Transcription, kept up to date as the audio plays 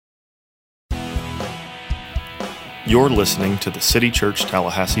You're listening to the City Church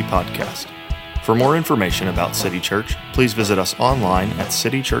Tallahassee podcast. For more information about City Church, please visit us online at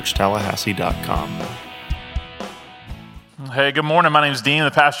citychurchtallahassee.com. Hey, good morning. My name is Dean,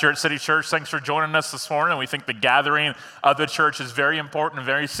 the pastor at City Church. Thanks for joining us this morning. We think the gathering of the church is very important and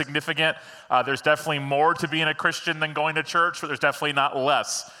very significant. There's definitely more to being a Christian than going to church, but there's definitely not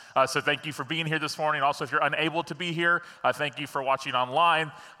less. So thank you for being here this morning. Also, if you're unable to be here, thank you for watching online.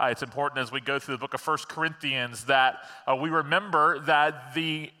 It's important as we go through the book of 1 Corinthians that we remember that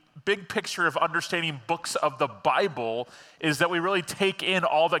the big picture of understanding books of the Bible is that we really take in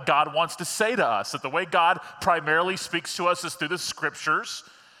all that God wants to say to us, that the way God primarily speaks to us is through the scriptures.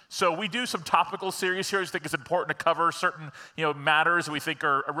 So we do some topical series here. I think it's important to cover certain matters that we think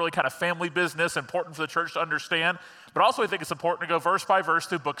are really kind of family business, important for the church to understand. But also I think it's important to go verse by verse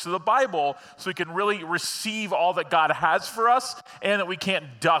through books of the Bible so we can really receive all that God has for us and that we can't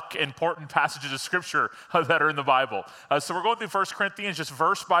duck important passages of Scripture that are in the Bible. So we're going through 1 Corinthians just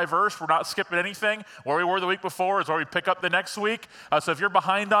verse by verse. We're not skipping anything. Where we were the week before is where we pick up the next week. So if you're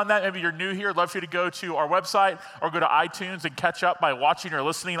behind on that, maybe you're new here, I'd love for you to go to our website or go to iTunes and catch up by watching or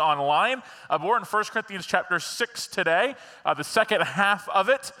listening online. We're in 1 Corinthians chapter 6 today, the second half of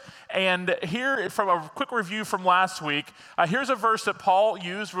it. And here, from a quick review from last week, here's a verse that Paul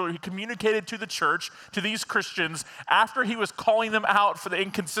used where he communicated to the church, to these Christians, after he was calling them out for the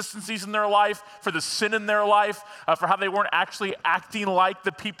inconsistencies in their life, for the sin in their life, for how they weren't actually acting like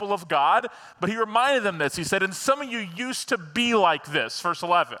the people of God. But he reminded them this. He said, and some of you used to be like this, verse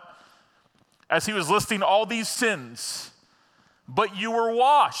 11, as he was listing all these sins, but you were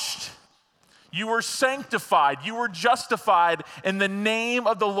washed. You were sanctified, you were justified in the name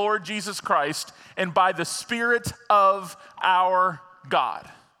of the Lord Jesus Christ and by the Spirit of our God.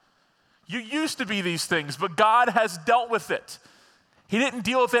 You used to be these things, but God has dealt with it. He didn't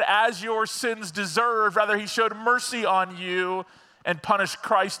deal with it as your sins deserved. Rather, he showed mercy on you and punished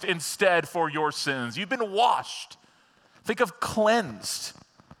Christ instead for your sins. You've been washed. Think of cleansed,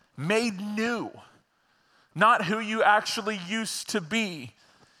 made new, not who you actually used to be.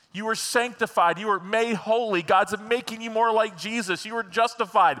 You were sanctified. You were made holy. God's making you more like Jesus. You were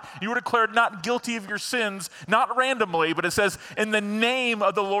justified. You were declared not guilty of your sins, not randomly, but it says in the name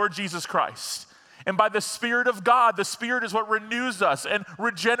of the Lord Jesus Christ. And by the Spirit of God, the Spirit is what renews us and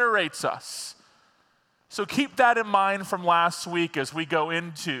regenerates us. So keep that in mind from last week as we go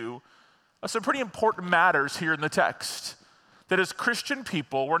into some pretty important matters here in the text. That as Christian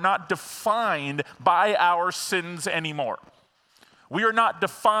people, we're not defined by our sins anymore. We are not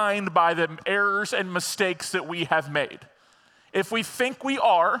defined by the errors and mistakes that we have made. If we think we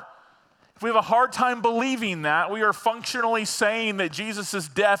are, if we have a hard time believing that, we are functionally saying that Jesus'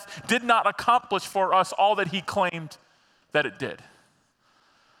 death did not accomplish for us all that he claimed that it did.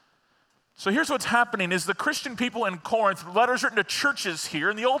 So here's what's happening is the Christian people in Corinth, letters written to churches here.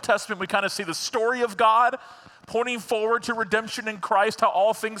 In the Old Testament, we kind of see the story of God pointing forward to redemption in Christ, how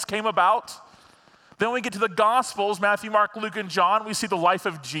all things came about. Then we get to the Gospels, Matthew, Mark, Luke, and John. We see the life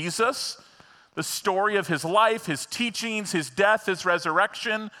of Jesus, the story of his life, his teachings, his death, his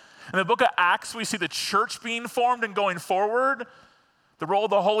resurrection. In the book of Acts, we see the church being formed and going forward, the role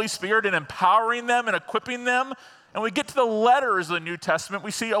of the Holy Spirit in empowering them and equipping them. And we get to the letters of the New Testament, we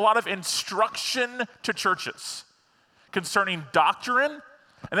see a lot of instruction to churches concerning doctrine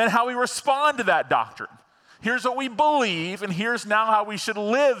and then how we respond to that doctrine. Here's what we believe, and here's now how we should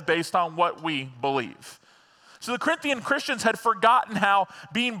live based on what we believe. So the Corinthian Christians had forgotten how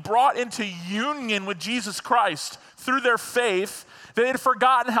being brought into union with Jesus Christ through their faith, they had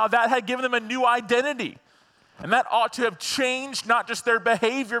forgotten how that had given them a new identity. And that ought to have changed not just their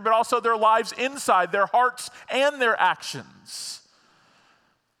behavior, but also their lives inside, their hearts and their actions.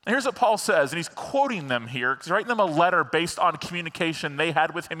 And here's what Paul says, and he's quoting them here, because he's writing them a letter based on communication they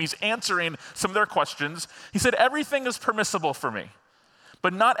had with him. He's answering some of their questions. He said, everything is permissible for me,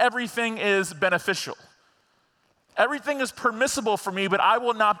 but not everything is beneficial. Everything is permissible for me, but I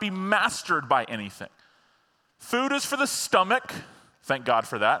will not be mastered by anything. Food is for the stomach, thank God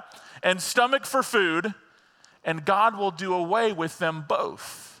for that, and stomach for food, and God will do away with them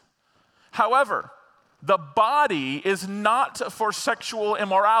both. However, the body is not for sexual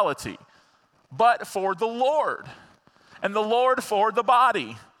immorality, but for the Lord, and the Lord for the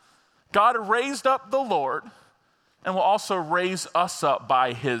body. God raised up the Lord and will also raise us up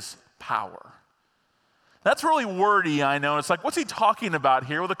by his power. That's really wordy, I know. It's like, what's he talking about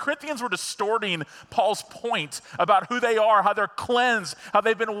here? Well, the Corinthians were distorting Paul's point about who they are, how they're cleansed, how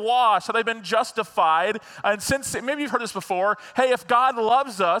they've been washed, how they've been justified. And since, maybe you've heard this before, hey, if God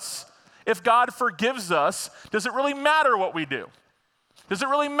loves us, if God forgives us, does it really matter what we do? Does it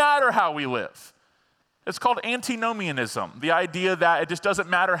really matter how we live? It's called antinomianism, the idea that it just doesn't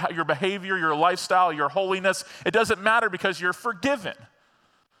matter how your behavior, your lifestyle, your holiness, it doesn't matter because you're forgiven.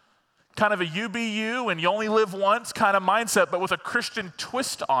 Kind of a you be you and you only live once kind of mindset, but with a Christian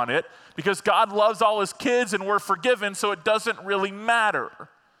twist on it, because God loves all his kids and we're forgiven, so it doesn't really matter.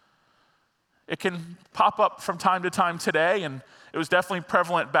 It can pop up from time to time today, and it was definitely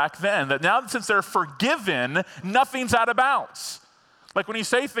prevalent back then, that now since they're forgiven, nothing's out of bounds. Like when you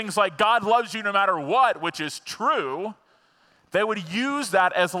say things like, God loves you no matter what, which is true, they would use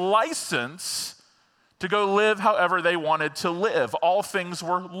that as license to go live however they wanted to live. All things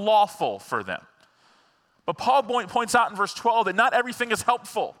were lawful for them. But Paul points out in verse 12 that not everything is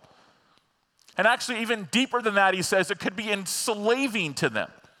helpful. And actually even deeper than that, he says it could be enslaving to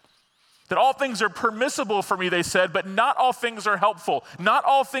them. That all things are permissible for me, they said, but not all things are helpful. Not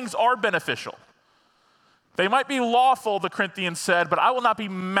all things are beneficial. They might be lawful, the Corinthians said, but I will not be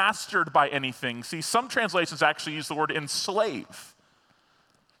mastered by anything. See, some translations actually use the word enslave.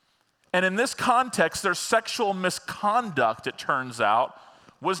 And in this context, their sexual misconduct, it turns out,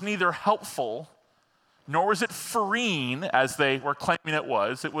 was neither helpful nor was it freeing, as they were claiming it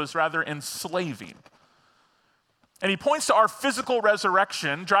was. It was rather enslaving. And he points to our physical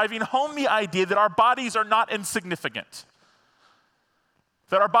resurrection, driving home the idea that our bodies are not insignificant.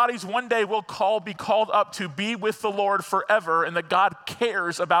 That our bodies one day will be called up to be with the Lord forever, and that God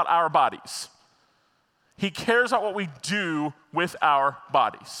cares about our bodies. He cares about what we do with our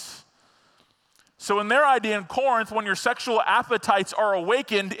bodies. So in their idea in Corinth, when your sexual appetites are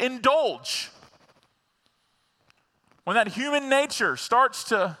awakened, indulge. When that human nature starts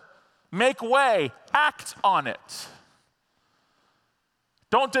to make way, act on it.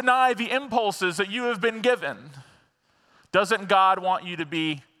 Don't deny the impulses that you have been given. Doesn't God want you to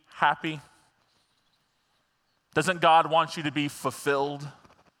be happy? Doesn't God want you to be fulfilled?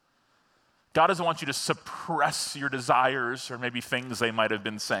 God doesn't want you to suppress your desires or maybe things they might have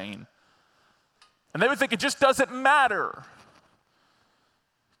been saying. And they would think it just doesn't matter.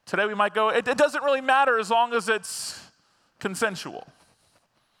 Today we might go, it doesn't really matter as long as it's consensual.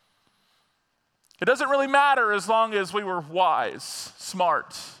 It doesn't really matter as long as we were wise,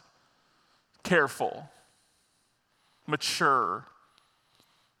 smart, careful, mature,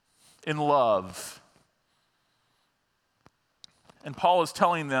 in love. And Paul is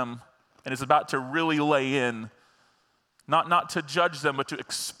telling them, and is about to really lay in, not to judge them, but to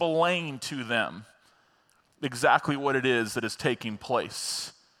explain to them exactly what it is that is taking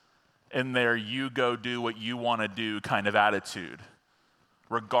place in their you go do what you want to do kind of attitude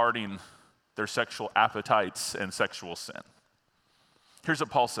regarding their sexual appetites and sexual sin. Here's what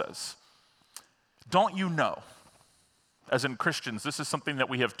Paul says. Don't you know, as in Christians, this is something that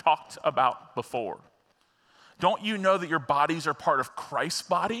we have talked about before. Don't you know that your bodies are part of Christ's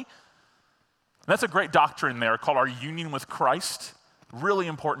body? And that's a great doctrine there called our union with Christ. Really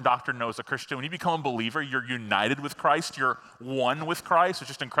important doctrine to know as a Christian. When you become a believer, you're united with Christ. You're one with Christ. It's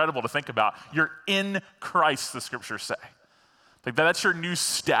just incredible to think about. You're in Christ, the scriptures say. Like that's your new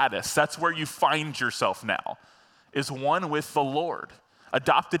status. That's where you find yourself now, is one with the Lord.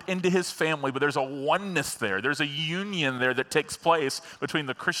 Adopted into his family, but there's a oneness there. There's a union there that takes place between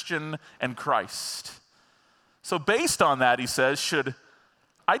the Christian and Christ. So based on that, he says, should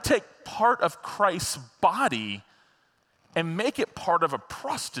I take part of Christ's body and make it part of a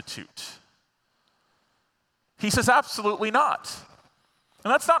prostitute? He says, absolutely not.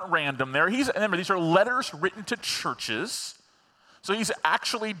 And that's not random there. Remember, these are letters written to churches, so he's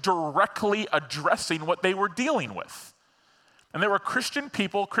actually directly addressing what they were dealing with. And there were Christian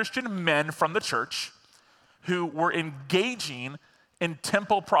people, Christian men from the church who were engaging in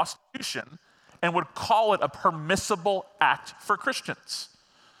temple prostitution and would call it a permissible act for Christians.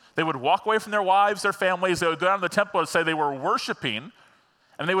 They would walk away from their wives, their families, they would go down to the temple and say they were worshiping,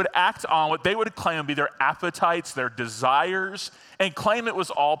 and they would act on what they would claim would be their appetites, their desires, and claim it was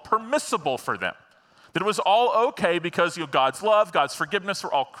all permissible for them. That it was all okay because God's love, God's forgiveness,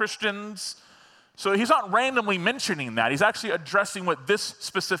 we're all Christians. So he's not randomly mentioning that. He's actually addressing what this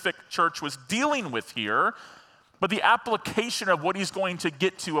specific church was dealing with here, but the application of what he's going to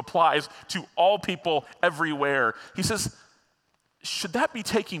get to applies to all people everywhere. He says, should that be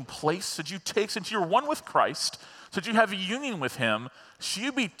taking place? Since you're one with Christ, since you have a union with him, should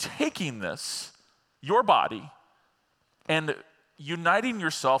you be taking this, your body, and uniting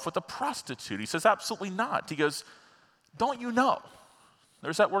yourself with a prostitute? He says, absolutely not. He goes, don't you know?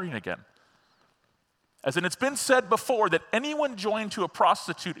 There's that wording again. As in, it's been said before that anyone joined to a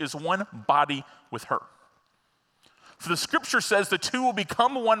prostitute is one body with her. For the scripture says the two will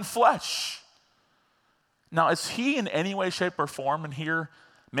become one flesh. Now, is he in any way, shape, or form, and here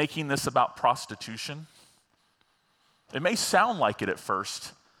making this about prostitution. It may sound like it at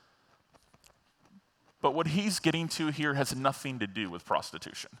first, but what he's getting to here has nothing to do with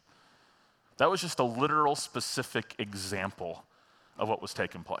prostitution. That was just a literal, specific example of what was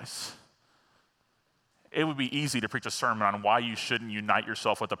taking place. It would be easy to preach a sermon on why you shouldn't unite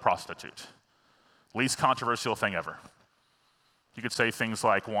yourself with a prostitute. Least controversial thing ever. You could say things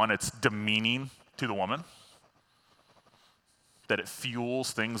like, one, it's demeaning to the woman, that it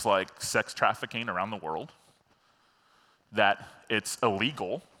fuels things like sex trafficking around the world, that it's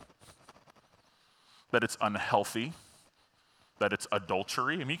illegal, that it's unhealthy, that it's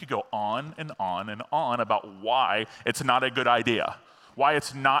adultery. I mean, you could go on and on and on about why it's not a good idea, why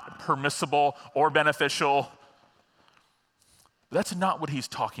it's not permissible or beneficial. That's not what he's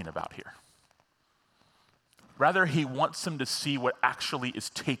talking about here. Rather, he wants them to see what actually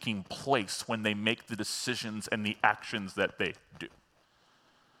is taking place when they make the decisions and the actions that they do.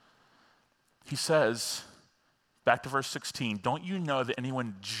 He says, back to verse 16, don't you know that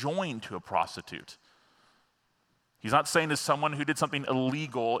anyone joined to a prostitute? He's not saying to someone who did something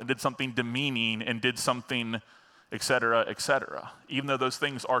illegal and did something demeaning and did something, et cetera, even though those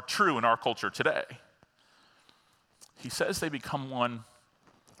things are true in our culture today. He says they become one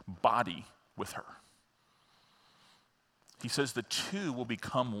body with her. He says the two will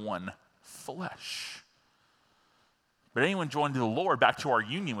become one flesh. But anyone joined to the Lord, back to our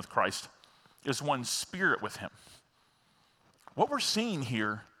union with Christ, is one spirit with him. What we're seeing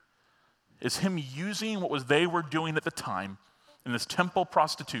here is him using what they were doing at the time in this temple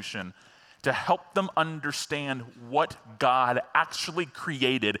prostitution to help them understand what God actually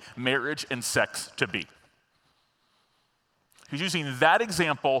created marriage and sex to be. He's using that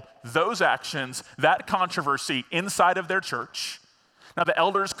example, those actions, that controversy inside of their church. Now, the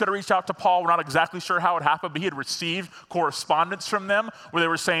elders could have reached out to Paul. We're not exactly sure how it happened, but he had received correspondence from them where they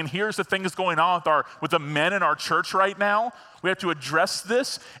were saying, here's the things going on with the men in our church right now. We have to address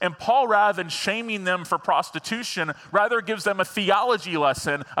this. And Paul, rather than shaming them for prostitution, rather gives them a theology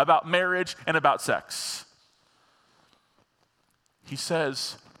lesson about marriage and about sex. He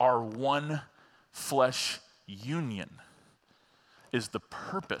says, our one flesh union is the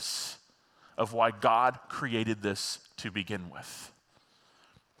purpose of why God created this to begin with.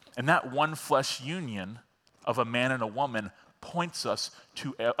 And that one flesh union of a man and a woman points us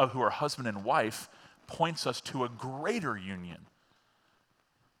to, who are husband and wife, points us to a greater union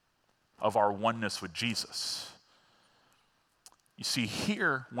of our oneness with Jesus. You see,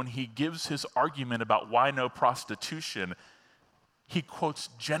 here, when he gives his argument about why no prostitution, he quotes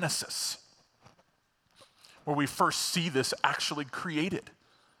Genesis, where we first see this actually created,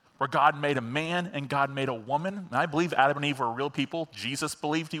 where God made a man and God made a woman. And I believe Adam and Eve were real people. Jesus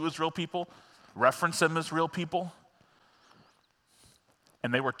believed he was real people, referenced them as real people.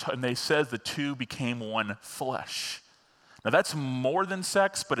 And they said the two became one flesh. Now that's more than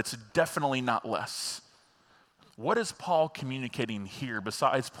sex, but it's definitely not less. What is Paul communicating here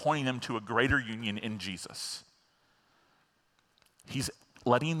besides pointing them to a greater union in Jesus? He's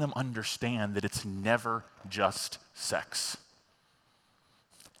letting them understand that it's never just sex.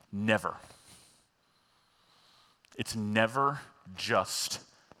 Never. It's never just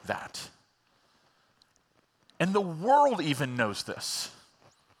that. And the world even knows this.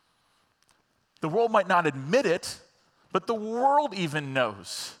 The world might not admit it, but the world even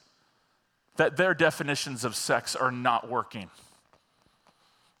knows that their definitions of sex are not working.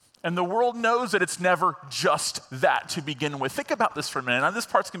 And the world knows that it's never just that to begin with. Think about this for a minute. Now, this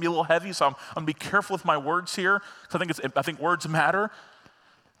part's gonna be a little heavy, so I'm gonna be careful with my words here, because I think words matter.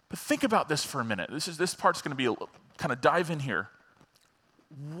 But think about this for a minute. This part's gonna be kind of dive in here.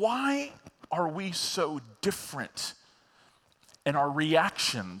 Why are we so different in our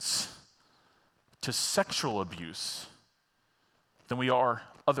reactions to sexual abuse than we are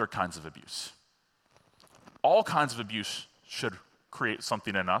other kinds of abuse? All kinds of abuse should create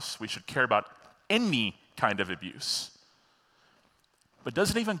something in us. We should care about any kind of abuse. But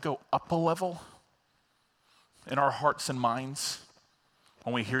does it even go up a level in our hearts and minds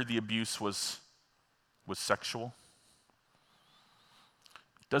when we hear the abuse was sexual?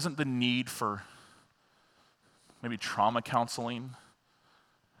 Doesn't the need for maybe trauma counseling,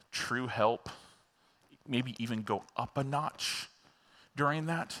 true help, maybe even go up a notch during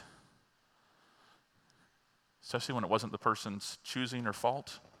that? Especially when it wasn't the person's choosing or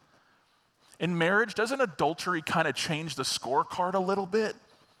fault. In marriage, doesn't adultery kind of change the scorecard a little bit?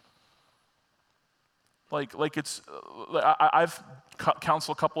 Like I've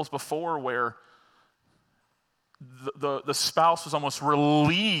counseled couples before where the spouse was almost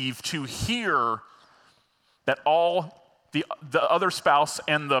relieved to hear that all the other spouse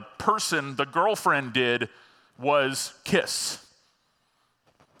and the person, the girlfriend did was kiss.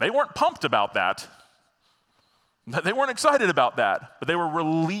 They weren't pumped about that. They weren't excited about that, but they were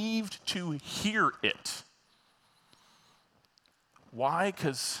relieved to hear it. Why?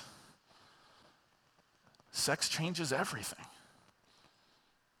 Because sex changes everything.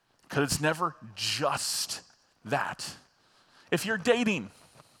 Because it's never just that. If you're dating,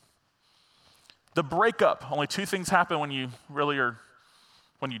 the breakup, only two things happen when you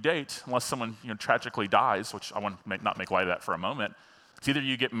date, unless someone tragically dies, which I want to not make light of that for a moment. It's either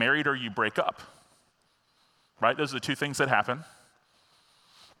you get married or you break up, right? Those are the two things that happen.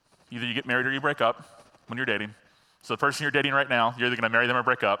 Either you get married or you break up when you're dating. So the person you're dating right now, you're either going to marry them or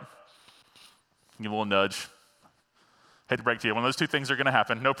break up. Give a little nudge. Hate to break to you. One of those two things are going to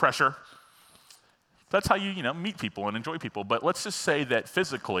happen. No pressure. That's how you meet people and enjoy people. But let's just say that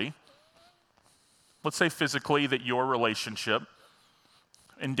physically that your relationship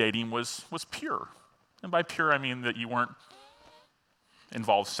in dating was pure. And by pure, I mean that you weren't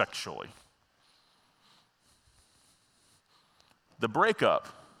involved sexually. The breakup,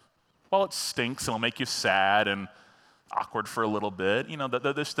 while it stinks and it'll make you sad and awkward for a little bit,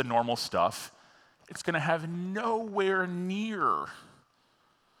 that's the normal stuff. It's going to have nowhere near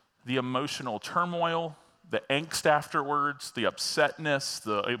the emotional turmoil, the angst afterwards, the upsetness,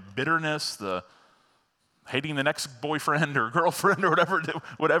 the bitterness, the hating the next boyfriend or girlfriend or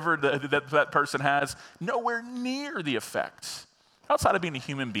whatever that person has. Nowhere near the effects. Outside of being a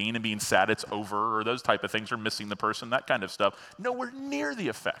human being and being sad it's over or those type of things, or missing the person, that kind of stuff, nowhere near the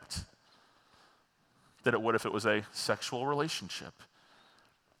effect that it would if it was a sexual relationship.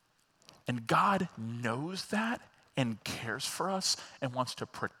 And God knows that and cares for us and wants to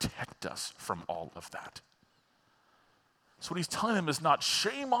protect us from all of that. So what he's telling them is not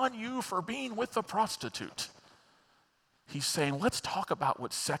shame on you for being with a prostitute. He's saying, let's talk about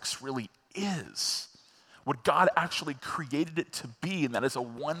what sex really is, what God actually created it to be, and that is a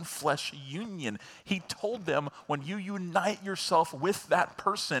one flesh union. He told them when you unite yourself with that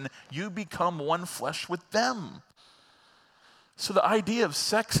person, you become one flesh with them. So the idea of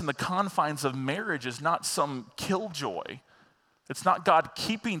sex in the confines of marriage is not some killjoy. It's not God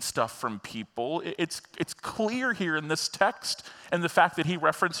keeping stuff from people. It's clear here in this text and the fact that he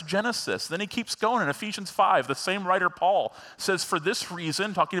referenced Genesis. Then he keeps going in Ephesians 5. The same writer, Paul, says, for this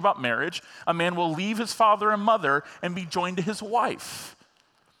reason, talking about marriage, a man will leave his father and mother and be joined to his wife.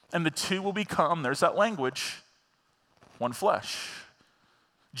 And the two will become, there's that language, one flesh.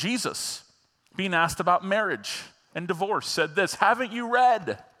 Jesus, being asked about marriage and divorce, said this, haven't you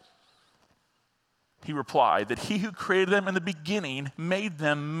read? He replied that he who created them in the beginning made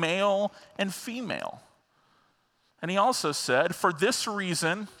them male and female. And he also said, for this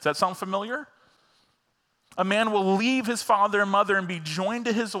reason, does that sound familiar? A man will leave his father and mother and be joined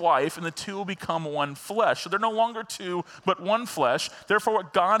to his wife, and the two will become one flesh. So they're no longer two, but one flesh. Therefore,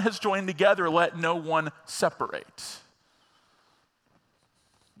 what God has joined together, let no one separate.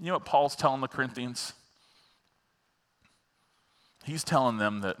 You know what Paul's telling the Corinthians? He's telling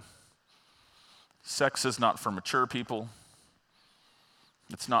them that sex is not for mature people.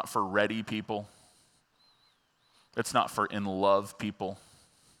 It's not for ready people. It's not for in love people.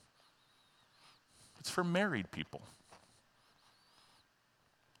 It's for married people.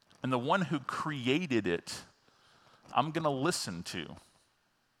 And the one who created it, I'm going to listen to.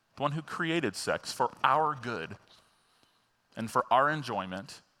 The one who created sex for our good and for our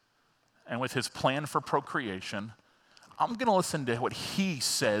enjoyment and with his plan for procreation, I'm going to listen to what he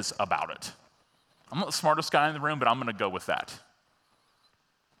says about it. I'm not the smartest guy in the room, but I'm going to go with that.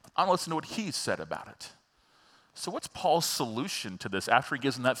 I'm going to listen to what he said about it. So what's Paul's solution to this after he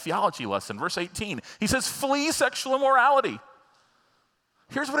gives them that theology lesson? Verse 18, he says, flee sexual immorality.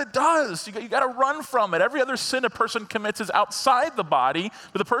 Here's what it does. You got to run from it. Every other sin a person commits is outside the body,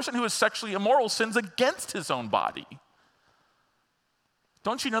 but the person who is sexually immoral sins against his own body.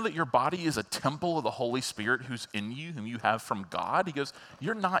 Don't you know that your body is a temple of the Holy Spirit who's in you, whom you have from God? He goes,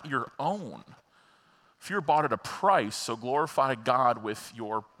 you're not your own. If you're bought at a price, so glorify God with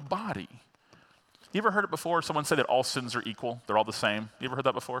your body. You ever heard it before? Someone said that all sins are equal. They're all the same. You ever heard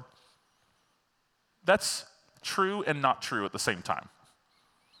that before? That's true and not true at the same time.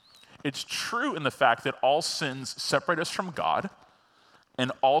 It's true in the fact that all sins separate us from God,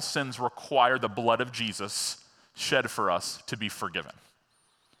 and all sins require the blood of Jesus shed for us to be forgiven.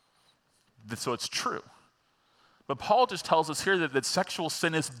 So it's true. But Paul just tells us here that sexual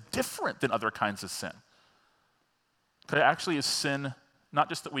sin is different than other kinds of sin. It actually is sin not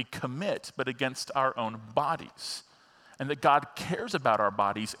just that we commit, but against our own bodies. and that God cares about our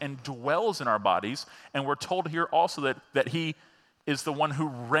bodies and dwells in our bodies. And we're told here also that he is the one who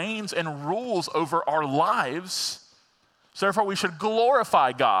reigns and rules over our lives. So therefore, we should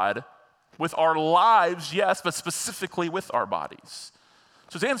glorify God with our lives, yes, but specifically with our bodies.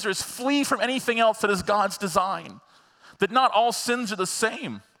 So his answer is flee from anything else that is God's design, that not all sins are the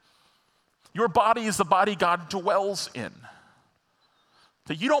same. Your body is the body God dwells in,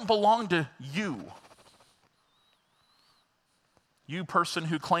 that you don't belong to you. You person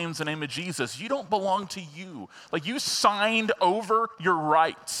who claims the name of Jesus, you don't belong to you. Like you signed over your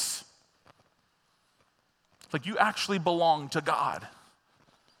rights. Like you actually belong to God.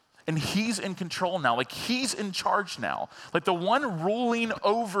 And he's in control now. Like he's in charge now. Like the one ruling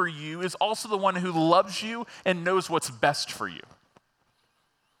over you is also the one who loves you and knows what's best for you.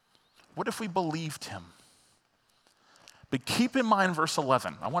 What if we believed him? But keep in mind verse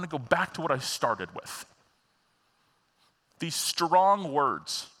 11. I want to go back to what I started with. These strong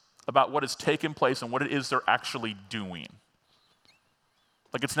words about what has taken place and what it is they're actually doing.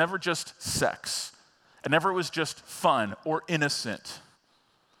 Like it's never just sex. It never was just fun or innocent.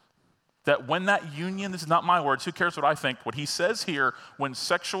 That when that union, this is not my words, who cares what I think? What he says here, when a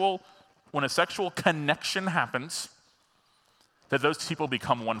sexual connection happens, that those people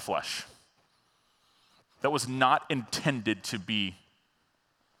become one flesh. That was not intended to be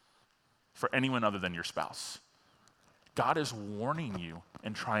for anyone other than your spouse. God is warning you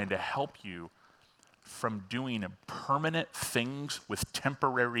and trying to help you from doing permanent things with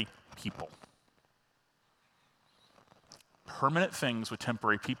temporary people. Permanent things with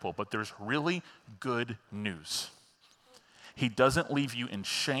temporary people, but there's really good news. He doesn't leave you in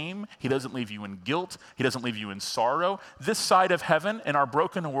shame. He doesn't leave you in guilt. He doesn't leave you in sorrow. This side of heaven, in our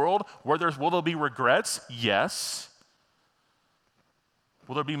broken world, will there be regrets? Yes.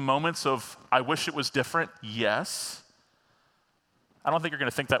 Will there be moments of, I wish it was different? Yes. I don't think you're going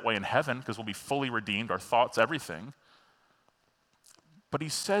to think that way in heaven because we'll be fully redeemed, our thoughts, everything. But he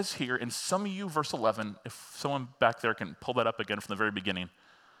says here, in some of you, verse 11, if someone back there can pull that up again from the very beginning,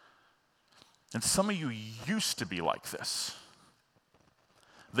 and some of you used to be like this.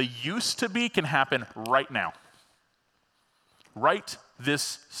 The used to be can happen right now, right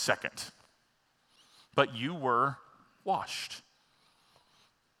this second. But you were washed.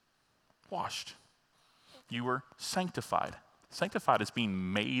 Washed. You were sanctified. Sanctified is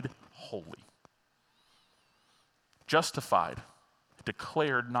being made holy. Justified,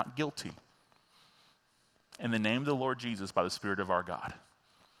 declared not guilty. In the name of the Lord Jesus by the Spirit of our God.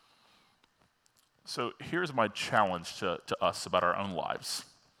 So here's my challenge to us about our own lives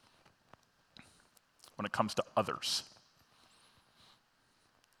when it comes to others.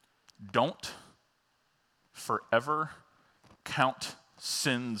 Don't forever count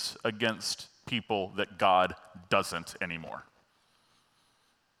sins against people that God doesn't anymore.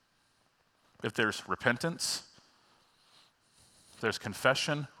 If there's repentance, if there's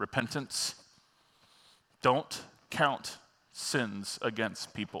confession, repentance, don't count sins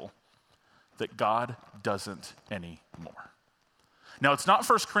against people that God doesn't anymore. Now, it's not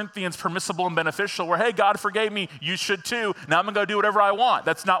 1 Corinthians permissible and beneficial where, hey, God forgave me, you should too. Now I'm going to go do whatever I want.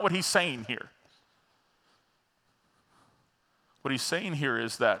 That's not what he's saying here. What he's saying here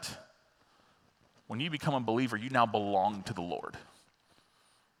is that when you become a believer, you now belong to the Lord.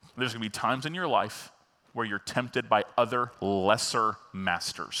 There's going to be times in your life where you're tempted by other lesser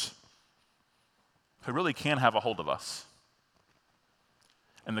masters who really can have a hold of us.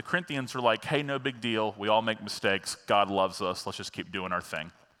 And the Corinthians are like, hey, no big deal. We all make mistakes. God loves us. Let's just keep doing our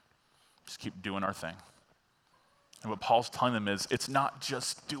thing. Just keep doing our thing. And what Paul's telling them is, it's not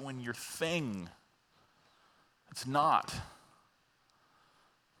just doing your thing. It's not.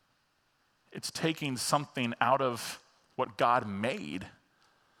 It's taking something out of what God made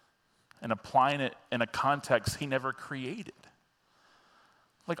and applying it in a context he never created.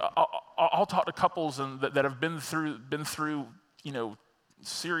 Like, I'll talk to couples that have been through,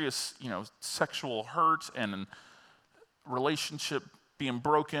 serious, sexual hurt and relationship being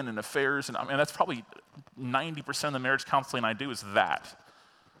broken and affairs. And I mean, that's probably 90% of the marriage counseling I do is that.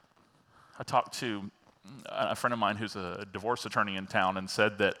 I talked to a friend of mine who's a divorce attorney in town and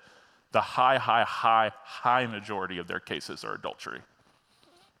said that the high majority of their cases are adultery.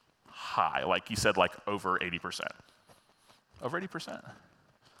 High, like he said, like over 80%. Over 80%.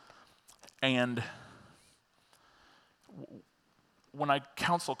 And when I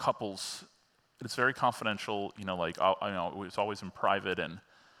counsel couples, it's very confidential, it's always in private. And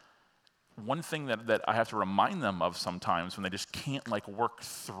one thing that I have to remind them of sometimes when they just can't work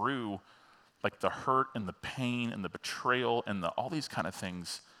through the hurt and the pain and the betrayal and all these kind of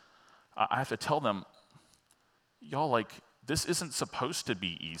things, I have to tell them, y'all, like, this isn't supposed to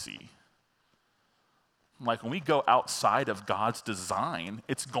be easy. Like, when we go outside of God's design,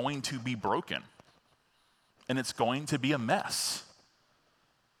 it's going to be broken. And it's going to be a mess.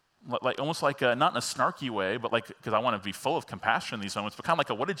 Like almost like not in a snarky way, but like, because I want to be full of compassion in these moments, but kind of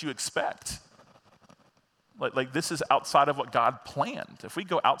like what did you expect? Like this is outside of what God planned. If we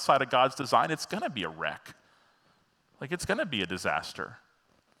go outside of God's design, it's going to be a wreck. Like, it's going to be a disaster.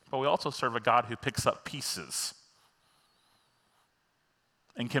 But we also serve a God who picks up pieces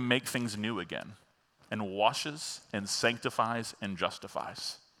and can make things new again, and washes and sanctifies and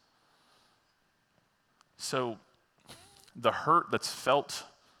justifies. So the hurt that's felt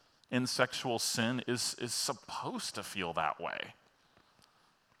in sexual sin is supposed to feel that way.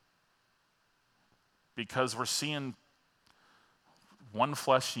 Because we're seeing one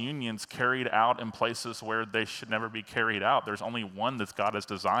flesh unions carried out in places where they should never be carried out. There's only one that God has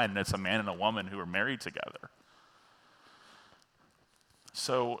designed, and it's a man and a woman who are married together.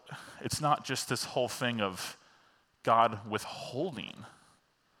 So it's not just this whole thing of God withholding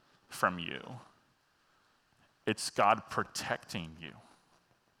from you. It's God protecting you.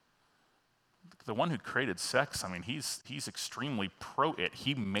 The one who created sex, I mean, he's extremely pro it.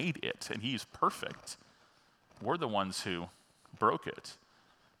 He made it, and he's perfect. We're the ones who broke it.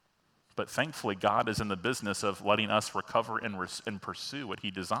 But thankfully, God is in the business of letting us recover and pursue what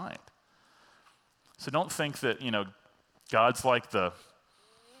he designed. So don't think that, God's like the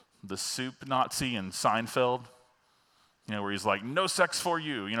soup Nazi in Seinfeld, where he's like, no sex for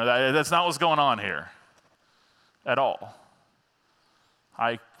you. That's not what's going on here at all.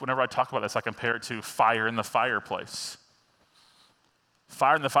 Whenever I talk about this, I compare it to fire in the fireplace.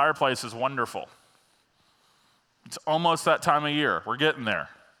 Fire in the fireplace is wonderful. It's almost that time of year. We're getting there.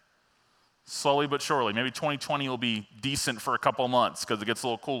 Slowly but surely. Maybe 2020 will be decent for a couple months because it gets a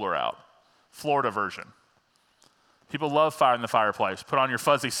little cooler out. Florida version. People love fire in the fireplace. Put on your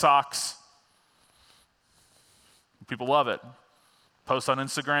fuzzy socks. People love it. Post on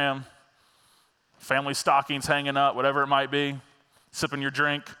Instagram. Family stockings hanging up, whatever it might be. Sipping your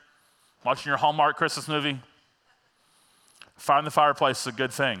drink. Watching your Hallmark Christmas movie. Fire in the fireplace is a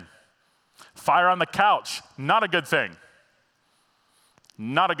good thing. Fire on the couch, not a good thing.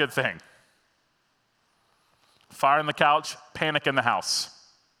 Not a good thing. Fire on the couch, panic in the house.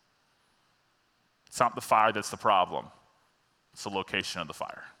 It's not the fire that's the problem. It's the location of the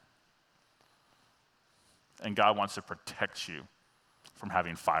fire. And God wants to protect you from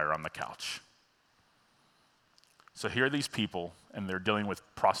having fire on the couch. So here are these people, and they're dealing with,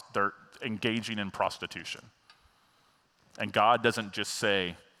 they're engaging in prostitution. And God doesn't just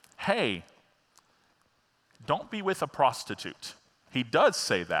say, hey, don't be with a prostitute. He does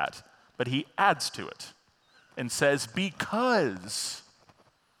say that, but he adds to it and says, because.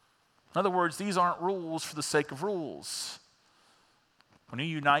 In other words, these aren't rules for the sake of rules. When you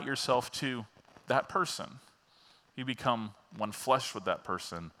unite yourself to that person, you become one flesh with that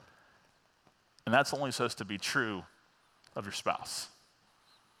person. And that's only supposed to be true of your spouse.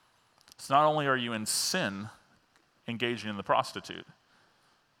 So not only are you in sin, engaging in the prostitute,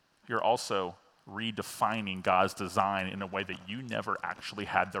 you're also redefining God's design in a way that you never actually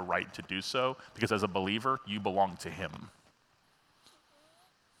had the right to do so, because as a believer, you belong to him.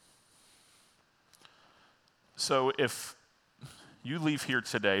 So if you leave here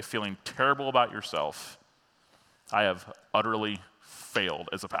today feeling terrible about yourself, I have utterly failed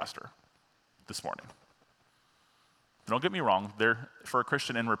as a pastor this morning. Don't get me wrong, for a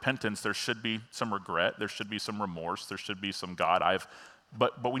Christian in repentance, there should be some regret, there should be some remorse, there should be some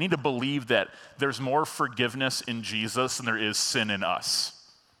but we need to believe that there's more forgiveness in Jesus than there is sin in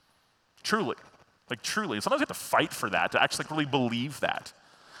us. Truly. Truly. Sometimes you have to fight for that, to actually really believe that.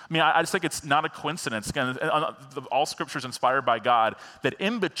 I mean, I just think it's not a coincidence. Again, all scripture is inspired by God, that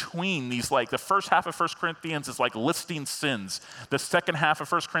in between these, the first half of 1 Corinthians is listing sins. The second half of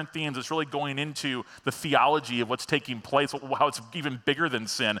 1 Corinthians is really going into the theology of what's taking place, how it's even bigger than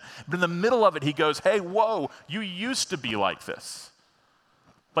sin. But in the middle of it, he goes, hey, whoa, you used to be like this.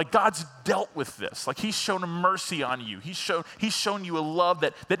 God's dealt with this. He's shown a mercy on you. He's shown you a love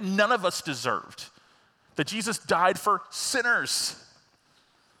that none of us deserved. That Jesus died for sinners.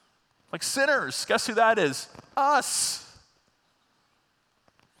 Sinners. Guess who that is? Us.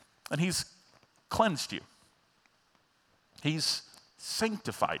 And he's cleansed you. He's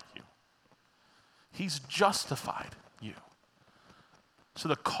sanctified you. He's justified you. So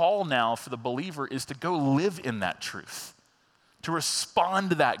the call now for the believer is to go live in that truth, to respond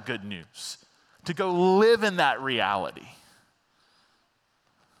to that good news, to go live in that reality.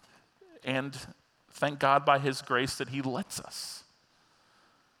 And thank God by his grace that he lets us.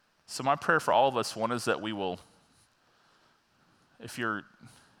 So my prayer for all of us, one is that we will if you're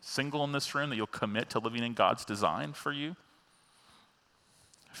single in this room, that you'll commit to living in God's design for you.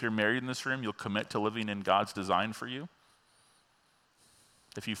 If you're married in this room, you'll commit to living in God's design for you.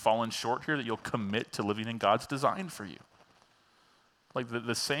 If you've fallen short here, that you'll commit to living in God's design for you. Like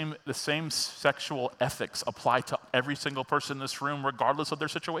the same sexual ethics apply to every single person in this room, regardless of their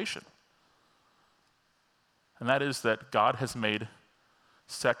situation. And that is that God has made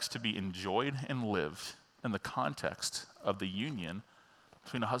sex to be enjoyed and lived in the context of the union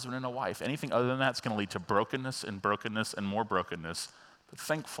between a husband and a wife. Anything other than that is going to lead to brokenness and more brokenness. But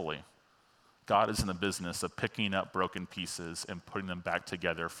thankfully, God is in the business of picking up broken pieces and putting them back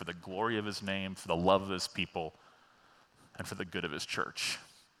together for the glory of his name, for the love of his people, and for the good of his church.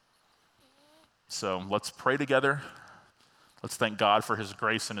 So let's pray together. Let's thank God for his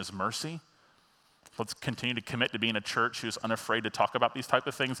grace and his mercy. Let's continue to commit to being a church who's unafraid to talk about these type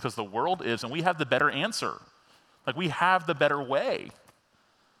of things, because the world is, and we have the better answer. Like, we have the better way.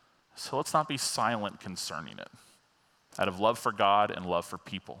 So let's not be silent concerning it, out of love for God and love for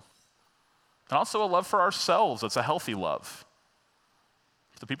people. And also a love for ourselves. It's a healthy love.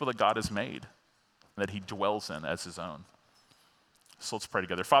 The people that God has made, that he dwells in as his own. So let's pray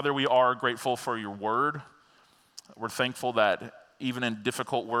together. Father, we are grateful for your word. We're thankful that even in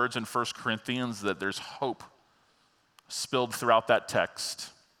difficult words in 1 Corinthians, that there's hope spilled throughout that text,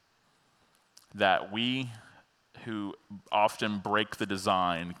 that we who often break the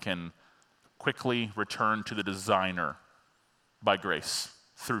design can quickly return to the designer by grace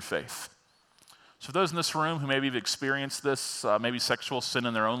through faith. So for those in this room who maybe have experienced this, maybe sexual sin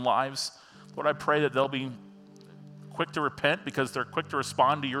in their own lives, Lord, I pray that they'll be quick to repent because they're quick to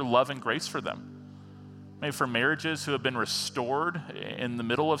respond to your love and grace for them. Maybe for marriages who have been restored in the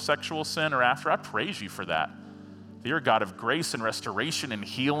middle of sexual sin or after, I praise you for that. That you're a God of grace and restoration and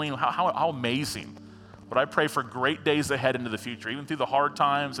healing. How amazing. But I pray for great days ahead into the future, even through the hard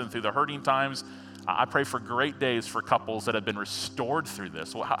times and through the hurting times. I pray for great days for couples that have been restored through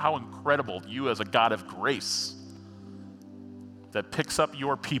this. Well, how incredible you as a God of grace that picks up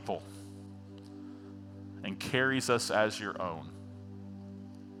your people and carries us as your own.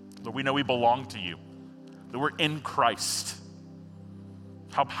 Lord, we know we belong to you, that we're in Christ.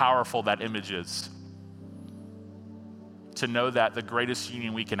 How powerful that image is. To know that the greatest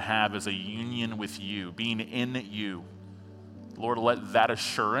union we can have is a union with you, being in you. Lord, let that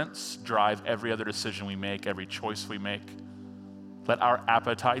assurance drive every other decision we make, every choice we make. Let our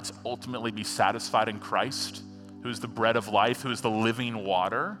appetites ultimately be satisfied in Christ, who is the bread of life, who is the living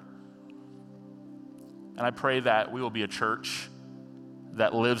water. And I pray that we will be a church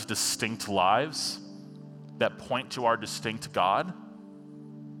that lives distinct lives, that point to our distinct God,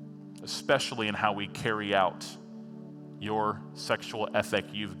 especially in how we carry out your sexual ethic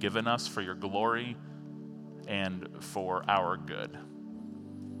you've given us for your glory and for our good.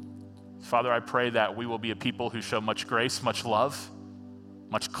 Father, I pray that we will be a people who show much grace, much love,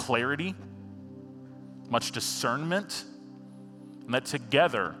 much clarity, much discernment, and that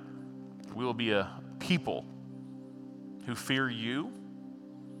together we will be a people who fear you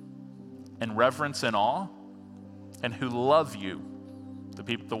in reverence and awe, and who love you,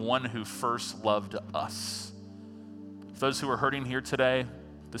 the one who first loved us. For those who are hurting here today,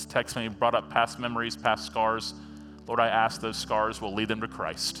 this text may have brought up past memories, past scars. Lord, I ask those scars will lead them to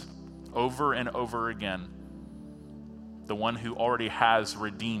Christ over and over again, the one who already has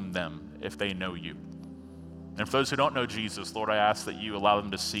redeemed them if they know you. And for those who don't know Jesus, Lord, I ask that you allow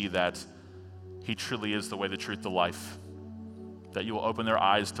them to see that he truly is the way, the truth, the life, that you will open their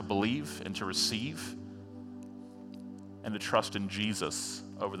eyes to believe and to receive and to trust in Jesus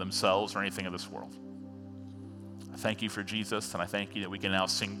over themselves or anything of this world. I thank you for Jesus, and I thank you that we can now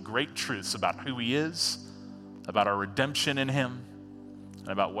sing great truths about who he is, about our redemption in him, and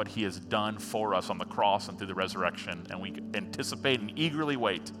about what he has done for us on the cross and through the resurrection, and we anticipate and eagerly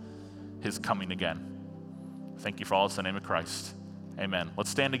wait his coming again. Thank you for all this in the name of Christ. Amen. Let's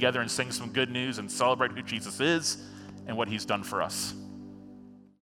stand together and sing some good news and celebrate who Jesus is and what he's done for us.